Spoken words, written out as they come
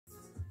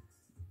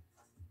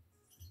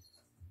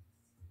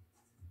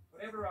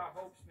whatever our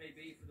hopes may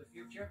be for the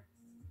future,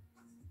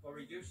 for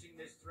reducing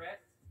this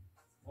threat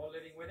or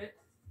living with it,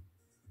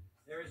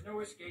 there is no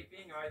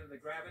escaping either the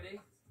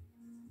gravity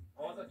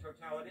or the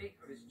totality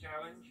of its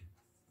challenge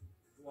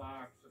to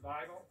our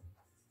survival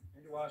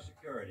and to our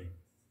security.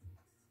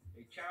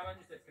 A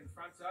challenge that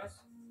confronts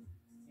us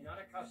in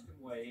unaccustomed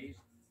ways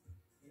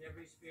in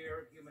every sphere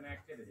of human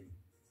activity.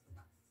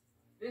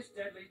 This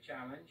deadly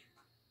challenge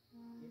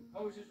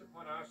imposes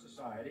upon our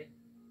society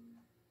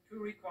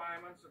two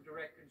requirements of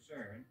direct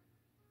concern,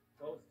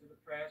 both to the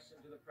press and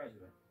to the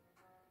President.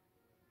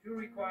 Two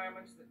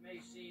requirements that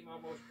may seem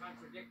almost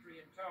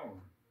contradictory in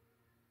tone,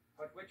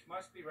 but which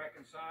must be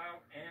reconciled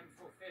and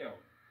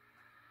fulfilled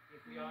if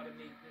we are to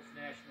meet this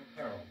national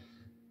peril.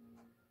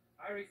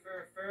 I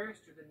refer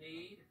first to the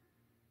need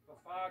for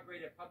far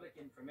greater public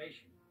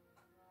information,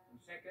 and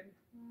second,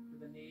 to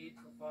the need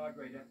for far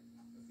greater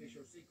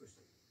official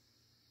secrecy.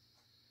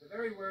 The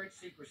very word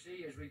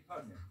secrecy is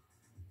repugnant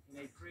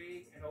in a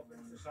free and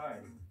open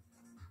society,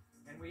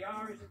 and we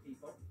are, as a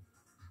people,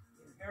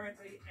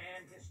 inherently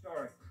and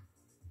historically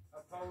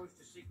opposed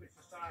to secret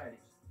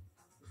societies,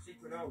 to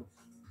secret oaths,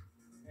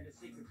 and to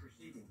secret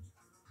proceedings.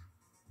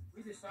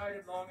 We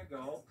decided long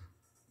ago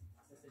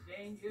that the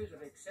dangers of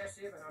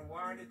excessive and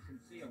unwarranted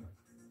concealment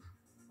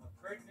of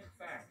pertinent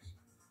facts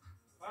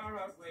far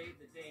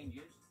outweighed the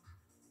dangers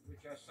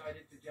which are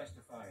cited to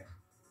justify it.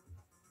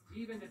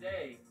 Even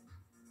today,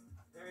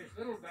 there is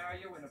little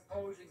value in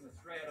opposing the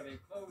threat of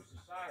a closed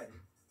society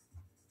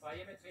by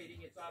imitating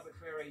its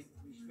arbitrary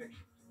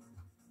restrictions.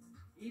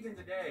 Even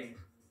today,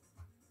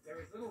 there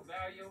is little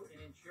value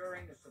in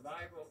ensuring the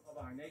survival of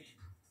our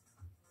nation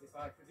if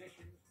our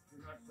traditions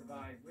do not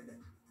survive with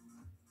it.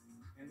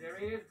 And there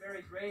is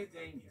very grave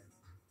danger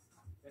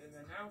that an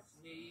announced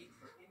need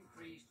for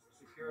increased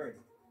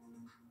security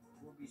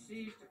will be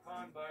seized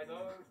upon by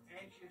those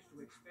anxious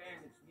to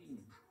expand its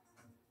meaning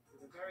to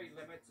the very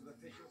limits of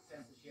official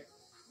censorship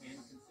and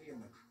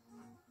concealment.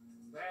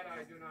 That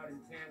I do not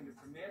intend to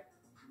permit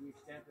to the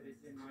extent that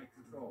it's in my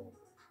control.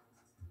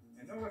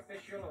 And no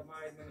official of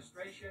my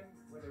administration,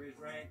 whether his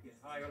rank is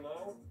high or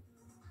low,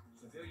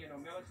 civilian or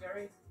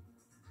military,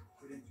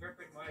 should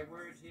interpret my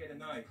words here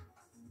tonight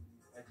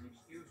as an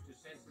excuse to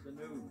censor the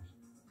news,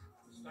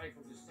 to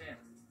stifle dissent,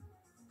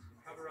 to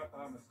cover up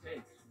our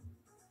mistakes,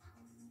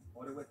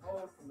 or to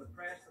withhold from the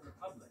press and the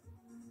public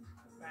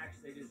the facts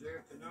they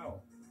deserve to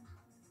know.